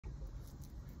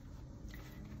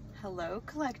Hello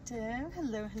collective,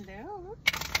 hello.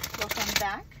 Welcome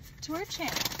back to our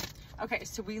channel. Okay,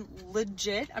 so we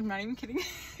legit, I'm not even kidding,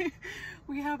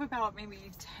 we have about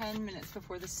maybe 10 minutes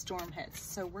before the storm hits.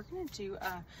 So we're gonna do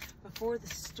a before the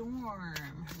storm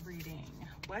reading.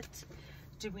 What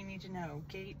do we need to know?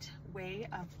 Gateway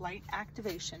of light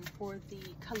activation for the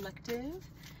collective.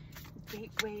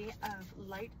 Gateway of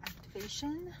light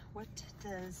activation. What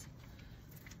does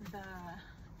the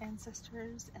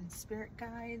ancestors and spirit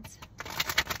guides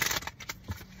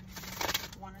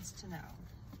want us to know?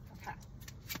 Okay,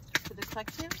 for the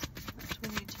collective, what do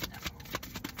we need to know?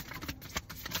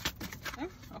 Oh,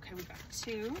 okay, we got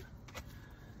two.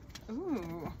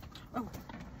 Ooh, oh,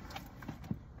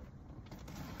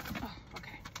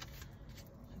 okay,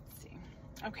 let's see.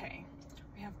 Okay,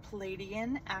 we have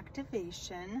Pleiadian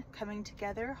activation, coming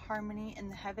together, harmony in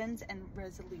the heavens, and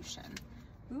resolution.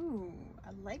 Ooh,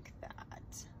 I like that.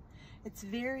 It's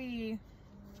very,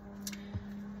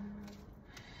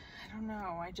 I don't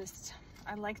know,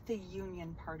 I like the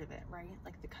union part of it, right?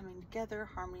 Like the coming together,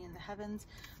 harmony in the heavens.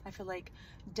 I feel like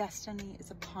destiny is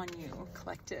upon you,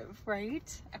 collective,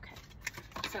 right? Okay,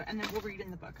 so, and then we'll read in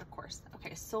the book, of course.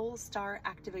 Okay, soul star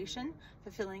activation,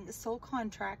 fulfilling soul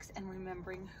contracts and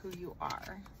remembering who you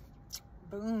are.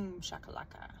 Boom,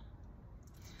 shakalaka.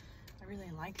 I really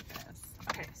like this.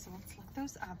 Okay, so let's look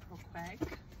those up real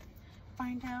quick.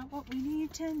 Find out what we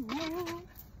need to know.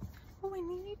 What we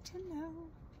need to know.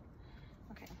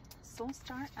 Okay, soul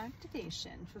star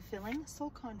activation, fulfilling soul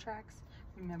contracts,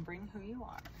 remembering who you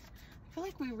are. I feel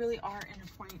like we really are in a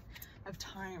point of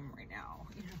time right now,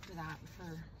 you know, for that,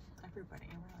 for everybody,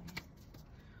 really.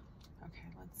 Okay,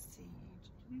 let's see.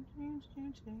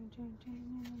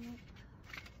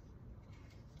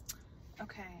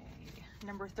 Okay,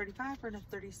 number 35 or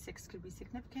 36 could be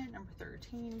significant. Number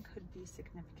 13 could be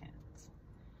significant.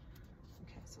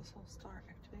 Okay, so soul star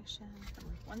activation,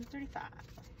 number 135.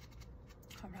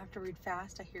 I'm gonna have to read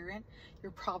fast, I hear it.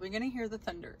 You're probably gonna hear the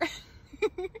thunder. Okay,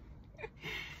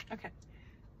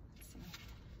 let's see.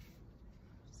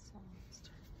 Soul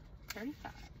star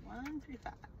 35,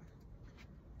 135.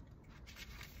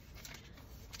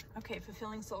 Okay,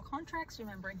 fulfilling soul contracts,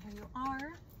 remembering who you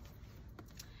are.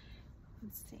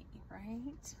 Let's see, right? I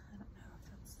don't know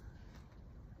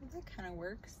if that kind of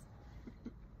works.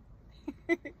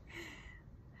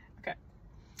 Okay.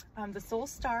 The soul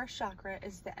star chakra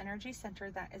is the energy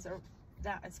center that is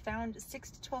found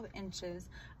 6 to 12 inches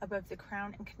above the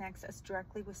crown and connects us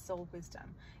directly with soul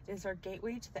wisdom. It is our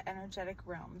gateway to the energetic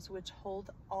realms, which hold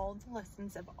all the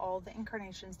lessons of all the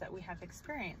incarnations that we have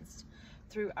experienced.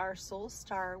 Through our soul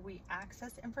star, we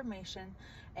access information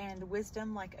and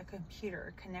wisdom like a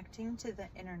computer, connecting to the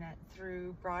internet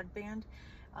through broadband.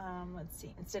 Let's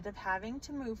see, instead of having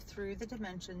to move through the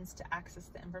dimensions to access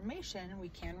the information, we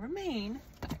can remain.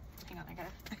 Okay, hang on, I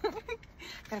gotta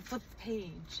flip the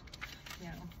page. You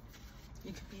know,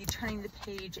 you could be turning the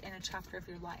page in a chapter of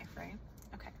your life, right?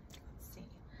 Okay, let's see.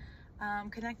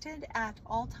 Connected at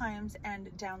all times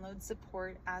and download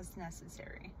support as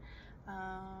necessary.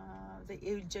 The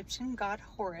Egyptian god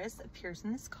Horus appears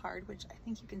in this card, which I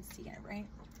think you can see it, right?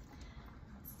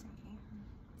 Let's see.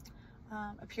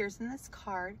 Appears in this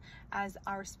card as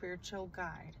our spiritual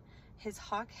guide. His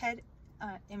hawk head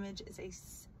image is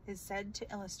said to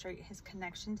illustrate his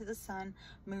connection to the sun,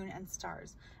 moon, and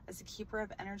stars. As a keeper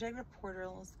of energetic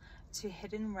portals to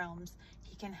hidden realms,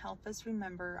 he can help us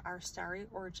remember our starry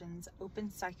origins, open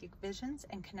psychic visions,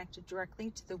 and connect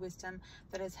directly to the wisdom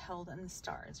that is held in the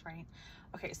stars, right?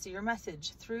 Okay, so your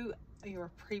message: through your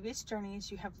previous journeys,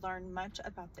 you have learned much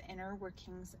about the inner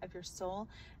workings of your soul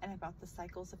and about the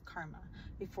cycles of karma.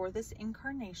 Before this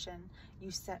incarnation,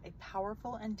 you set a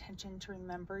powerful intention to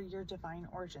remember your divine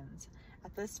origins.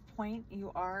 At this point,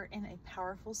 you are in a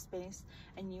powerful space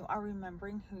and you are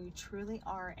remembering who you truly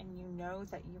are, and you know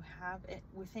that you have it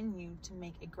within you to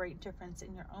make a great difference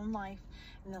in your own life,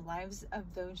 in the lives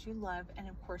of those you love, and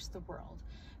of course the world.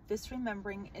 This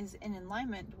remembering is in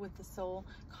alignment with the soul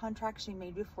contracts you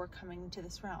made before coming to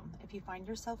this realm. If you find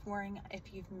yourself worrying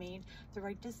if you've made the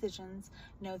right decisions,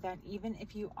 know that even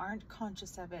if you aren't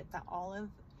conscious of it, that all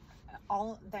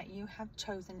that you have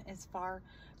chosen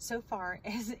so far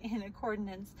is in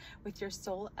accordance with your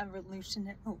soul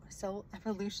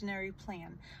evolutionary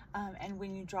plan. And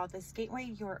when you draw this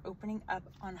gateway, you're opening up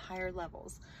on higher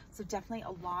levels. So definitely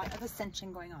a lot of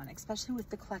ascension going on, especially with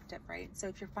the collective, right? So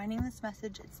if you're finding this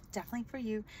message, it's definitely for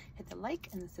you. Hit the like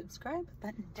and the subscribe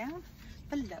button down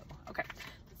below. Okay,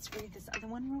 let's read this other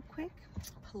one real quick.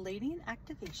 Pleiadian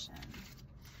activation.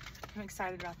 I'm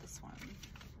excited about this one.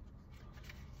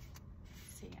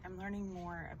 I'm learning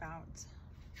more about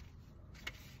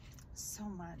so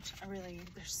much.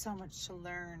 There's so much to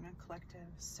learn, collective,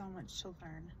 so much to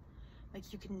learn.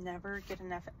 Like, you can never get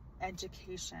enough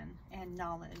education and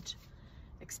knowledge,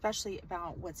 especially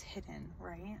about what's hidden,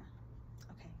 right?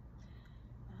 Okay.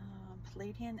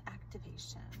 Pleiadian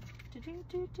activation. I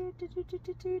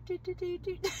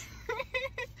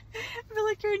feel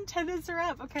like your antennas are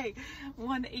up. Okay,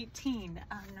 118.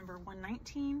 Number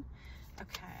 119.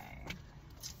 Okay.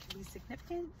 Can be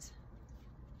significant.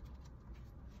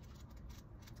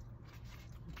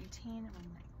 118,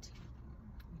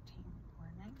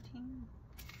 119.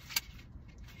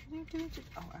 119.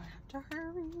 Oh, I have to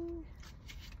hurry.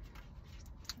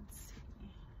 Let's see.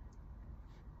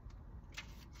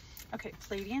 Okay,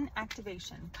 Pleiadian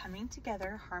activation, coming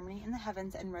together, harmony in the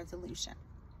heavens, and resolution.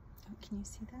 Oh, can you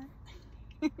see that?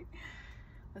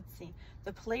 Let's see.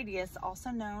 The Pleiades, also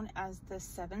known as the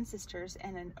Seven Sisters,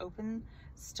 and an open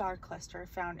star cluster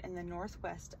found in the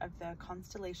northwest of the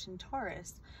constellation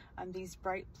Taurus. These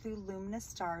bright blue luminous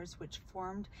stars, which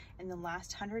formed in the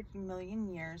last 100 million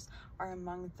years, are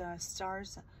among the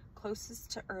stars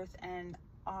closest to Earth and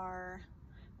are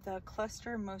the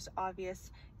cluster most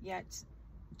obvious yet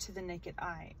to the naked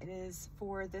eye. It is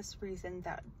for this reason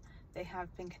that they have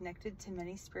been connected to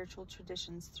many spiritual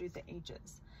traditions through the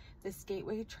ages. This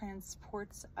gateway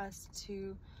transports us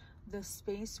to the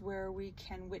space where we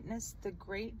can witness the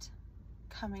great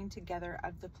coming together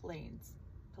of the Pleiades.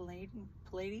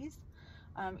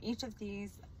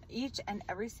 Each and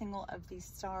every single of these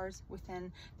stars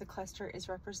within the cluster is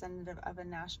representative of a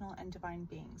national and divine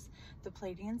beings. The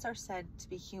Pleiadians are said to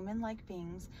be human-like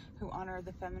beings who honor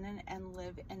the feminine and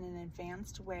live in an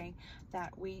advanced way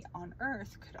that we on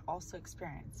Earth could also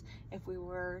experience if we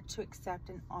were to accept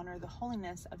and honor the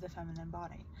holiness of the feminine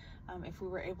body. If we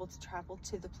were able to travel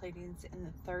to the Pleiadians in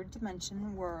the third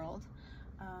dimension world,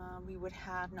 we would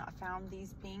have not found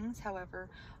these beings, however,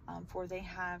 for they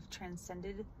have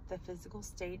transcended the physical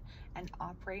state and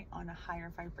operate on a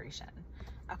higher vibration.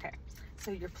 Okay,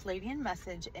 so your Pleiadian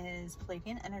message is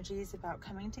Pleiadian energy is about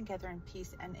coming together in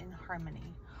peace and in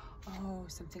harmony. Oh,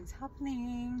 something's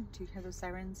happening. Do you hear those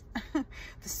sirens?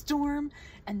 The storm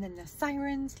and then the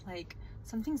sirens, like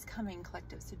something's coming,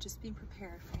 collective, so just be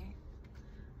prepared, right?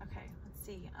 Okay, let's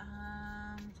see.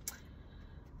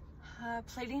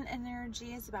 Pleiadian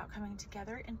energy is about coming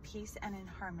together in peace and in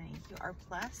harmony. You are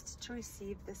blessed to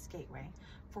receive this gateway,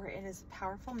 for it is a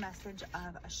powerful message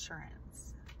of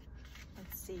assurance.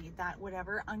 Let's see, that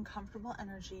whatever uncomfortable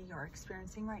energy you're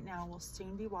experiencing right now will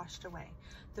soon be washed away.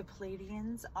 The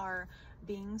Pleiadians are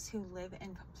beings who live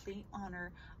in complete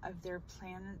honor of their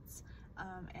planets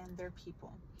and their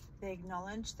people. They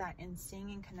acknowledge that in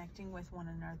seeing and connecting with one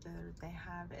another, they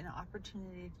have an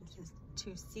opportunity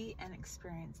to see and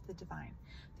experience the divine.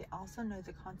 They also know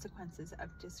the consequences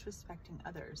of disrespecting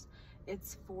others.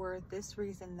 It's for this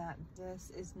reason that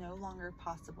this is no longer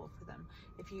possible for them.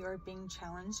 If you are being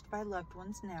challenged by loved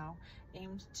ones now,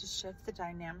 aim to shift the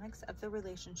dynamics of the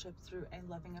relationship through a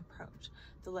loving approach.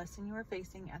 The lesson you are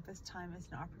facing at this time is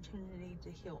an opportunity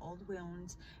to heal old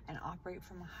wounds and operate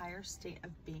from a higher state of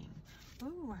being.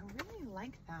 Ooh, I really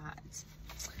like that.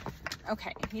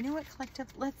 Okay, you know what,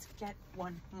 collective? Let's get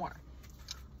one more.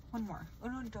 One more.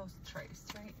 Uno, dos, tres,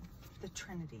 right? The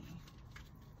Trinity.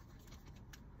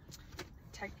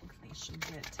 Technically should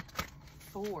get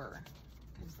 4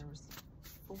 because there was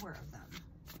 4 of them.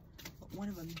 But one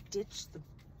of them ditched the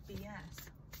BS.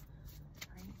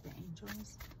 Right? The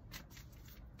angels.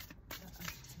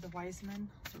 The wise men.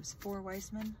 There was 4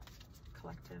 wise men.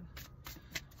 Collective.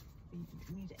 You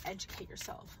need to educate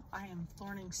yourself. I am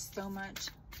learning so much.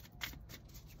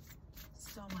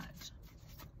 So much.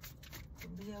 The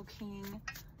Leo King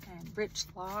and Rich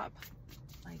Lop,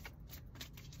 like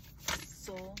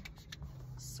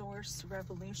Source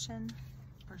Revolution,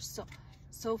 or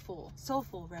Soulful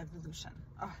Revolution.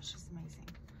 Oh, she's amazing.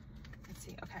 Let's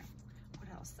see. Okay. What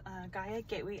else? Gaia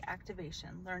Gateway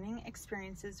Activation, Learning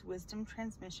Experiences, Wisdom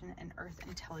Transmission, and Earth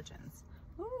Intelligence.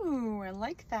 Ooh, I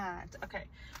like that. Okay,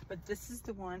 but this is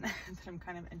the one that I'm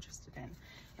kind of interested in.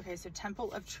 Okay, so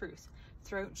Temple of Truth,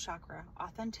 Throat Chakra,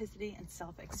 Authenticity, and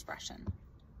Self-Expression.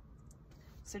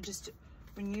 So just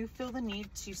when you feel the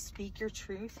need to speak your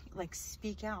truth, like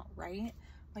speak out, right?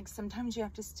 Like sometimes you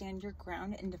have to stand your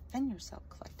ground and defend yourself,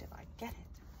 collective. I get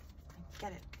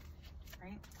it,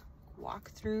 right? Walk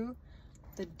through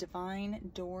the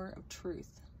divine door of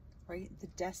truth, right? The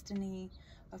destiny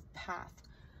of path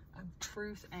of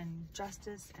truth and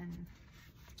justice. And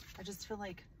I just feel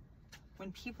like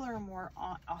when people are more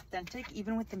authentic,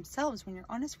 even with themselves, when you're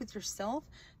honest with yourself,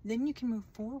 then you can move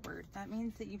forward. That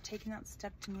means that you've taken that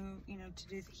step to move, you know, to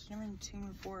do the healing, to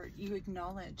move forward. You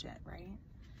acknowledge it, right?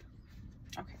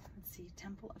 Okay, let's see,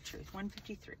 Temple of Truth,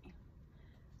 153.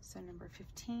 So number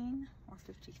 15 or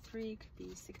 53 could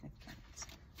be significant.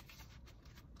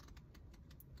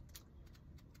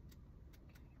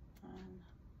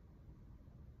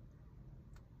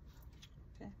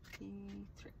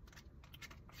 153.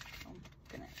 Oh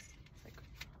goodness.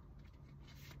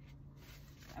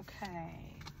 Okay.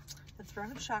 The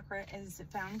throat chakra is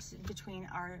found between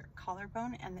our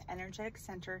collarbone and the energetic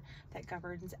center that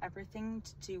governs everything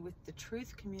to do with the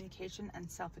truth, communication, and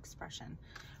self-expression.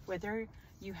 Whether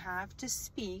you have to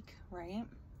speak, right?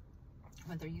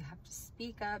 Whether you have to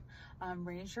speak up,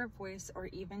 raise your voice, or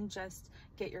even just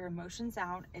get your emotions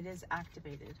out, it is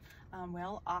activated.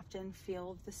 We'll often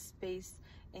feel the space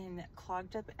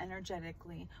clogged up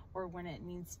energetically, or when it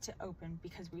needs to open,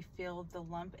 because we feel the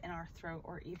lump in our throat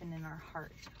or even in our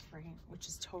heart, right? Which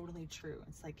is totally true.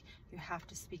 It's like you have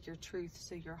to speak your truth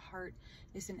so your heart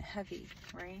isn't heavy,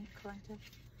 right, collective?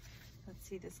 Let's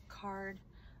see, this card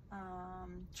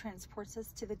transports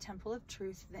us to the Temple of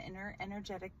Truth, the inner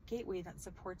energetic gateway that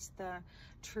supports the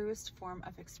truest form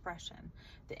of expression.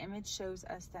 The image shows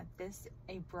us that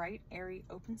a bright, airy,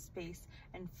 open space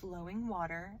and flowing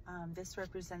water. This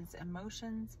represents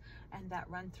emotions and that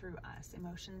run through us.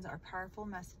 Emotions are powerful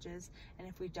messages, and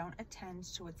if we don't attend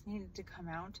to what's needed to come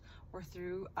out or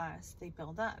through us, they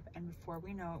build up, and before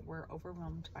we know it, we're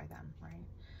overwhelmed by them, right?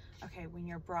 Okay, when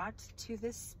you're brought to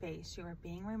this space, you are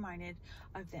being reminded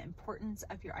of the importance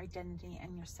of your identity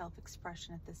and your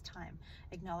self-expression at this time.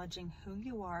 Acknowledging who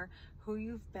you are, who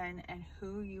you've been, and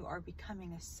who you are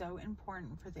becoming is so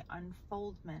important for the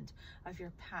unfoldment of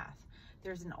your path.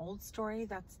 There's an old story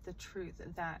that's the truth,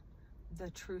 that the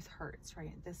truth hurts,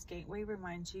 right? This gateway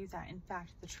reminds you that, in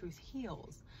fact, the truth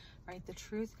heals, right? The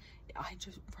truth,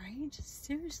 right?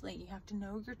 Seriously, you have to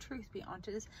know your truth. Be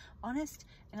honest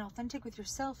and authentic with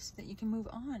yourself so that you can move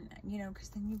on, you know, because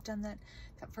then you've done that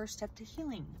first step to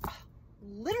healing.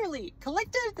 Literally,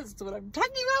 collective, this is what I'm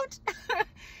talking about.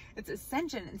 It's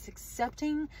ascension. It's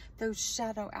accepting those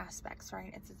shadow aspects,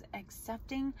 right? It's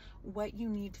accepting what you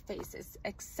need to face. It's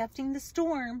accepting the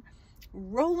storm,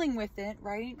 rolling with it,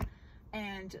 right?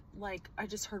 And like I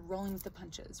just heard, rolling with the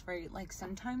punches, right? Like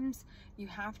sometimes you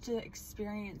have to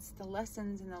experience the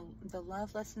lessons and the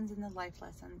love lessons and the life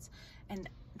lessons and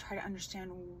try to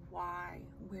understand why,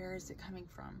 where is it coming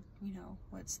from? You know,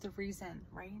 what's the reason,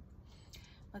 right?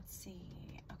 Let's see.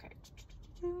 Okay.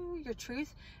 Your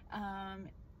truth.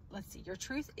 Let's see, your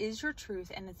truth is your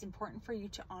truth, and it's important for you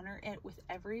to honor it with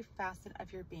every facet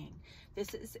of your being.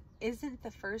 This isn't the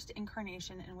first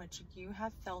incarnation in which you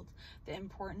have felt the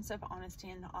importance of honesty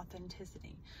and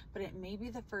authenticity, but it may be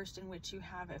the first in which you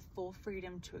have a full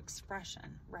freedom to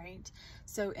expression, right?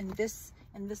 So in this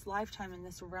lifetime, in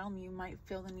this realm, you might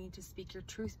feel the need to speak your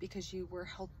truth because you were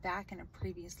held back in a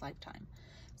previous lifetime.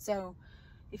 So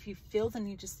if you feel the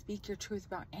need to speak your truth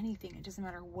about anything, it doesn't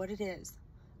matter what it is,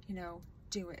 you know,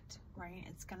 do it, right?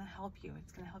 It's going to help you.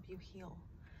 It's going to help you heal.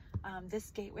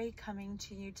 This gateway coming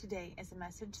to you today is a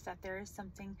message that there is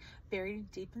something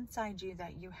buried deep inside you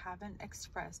that you haven't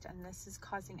expressed, and this is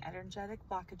causing energetic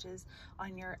blockages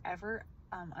on your ever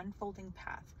unfolding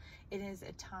path. It is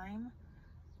a time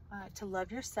to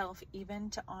love yourself, even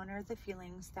to honor the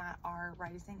feelings that are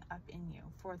rising up in you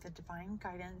for the divine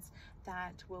guidance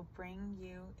that will bring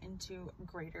you into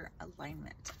greater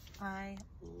alignment. I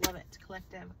love it,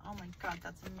 collective. Oh my God,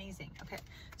 that's amazing. Okay,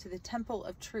 so the Temple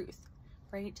of Truth,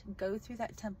 right? Go through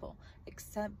that temple.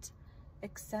 Accept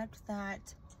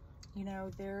that, you know,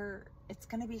 it's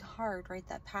going to be hard, right?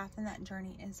 That path and that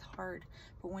journey is hard.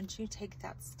 But once you take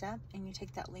that step and you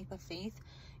take that leap of faith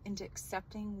into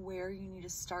accepting where you need to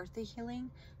start the healing,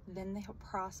 then the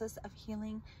process of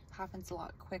healing happens a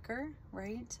lot quicker,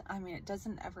 right? I mean, it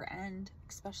doesn't ever end,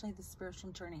 especially the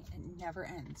spiritual journey. It never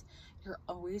ends. You're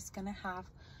always going to have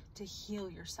to heal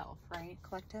yourself, right,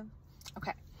 collective?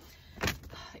 Okay.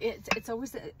 It's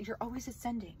always, you're always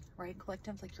ascending, right,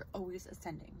 collective? Like, you're always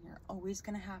ascending. You're always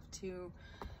going to have to,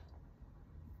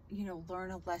 you know,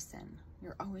 learn a lesson.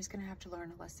 You're always going to have to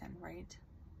learn a lesson, right?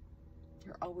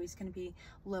 You're always going to be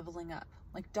leveling up,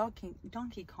 like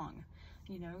Donkey Kong.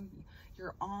 You know,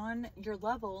 you're on your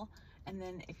level, and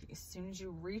then as soon as you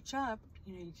reach up,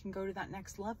 you know, you can go to that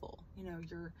next level. You know,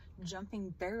 you're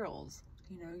jumping barrels.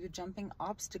 You know, you're jumping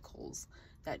obstacles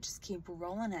that just keep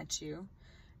rolling at you,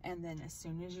 and then as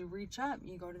soon as you reach up,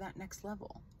 you go to that next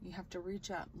level. You have to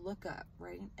reach up, look up,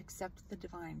 right? Accept the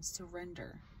divine,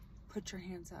 surrender, put your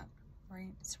hands up,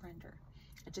 right? Surrender.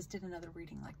 I just did another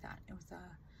reading like that. It was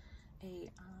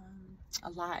a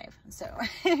live. So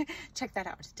check that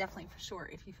out, definitely, for sure,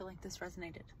 if you feel like this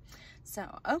resonated. So,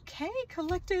 okay,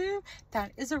 collective,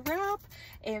 that is a wrap.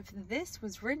 If this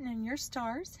was written in your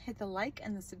stars, hit the like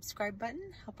and the subscribe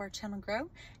button, help our channel grow.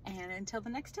 And until the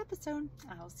next episode,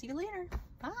 I'll see you later.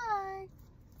 Bye.